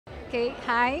Okay,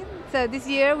 hi. So this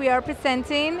year we are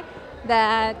presenting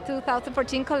the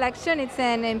 2014 collection. It's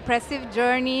an impressive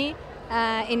journey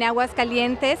in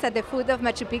Aguascalientes at the foot of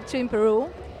Machu Picchu in Peru.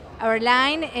 Our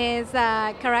line is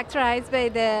characterized by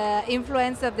the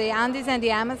influence of the Andes and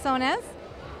the Amazonas,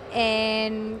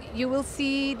 and you will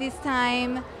see this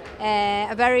time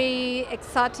a very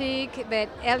exotic but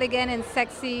elegant and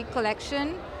sexy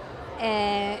collection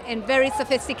and very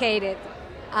sophisticated.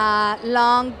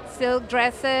 Long silk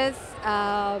dresses,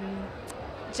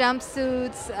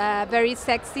 jumpsuits, very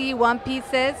sexy one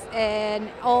pieces, and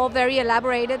all very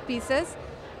elaborated pieces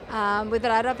with a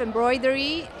lot of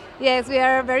embroidery. Yes, we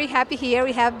are very happy here.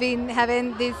 We have been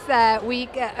having this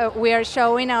week, we are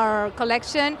showing our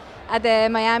collection at the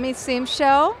Miami Swim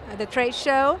Show, at the trade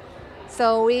show.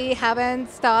 So we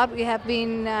haven't stopped. We have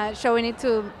been showing it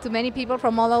to many people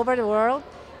from all over the world.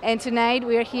 And tonight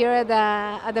we are here at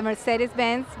the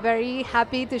Mercedes-Benz, very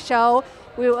happy to show.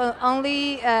 We will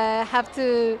only have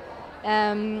to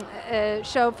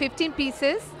show 15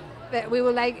 pieces. But we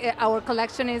would like, our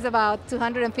collection is about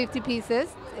 250 pieces,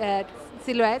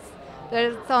 silhouettes.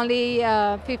 There's only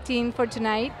 15 for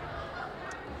tonight.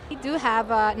 We do have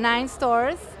 9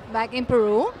 stores back in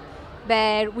Peru,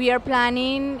 but we are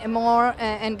planning more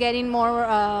and getting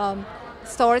more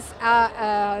stores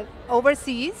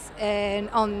overseas and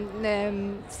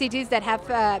on cities that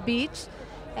have beach.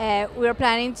 We are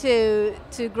planning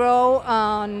to grow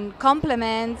on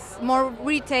complements, more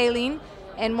retailing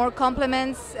and more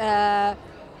complements,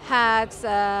 hats,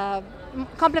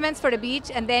 complements for the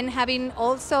beach, and then having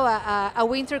also a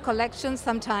winter collection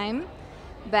sometime.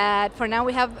 But for now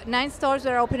we have 9 stores.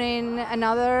 We're opening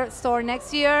another store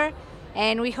next year,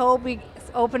 and we hope we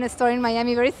open a store in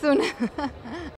Miami very soon.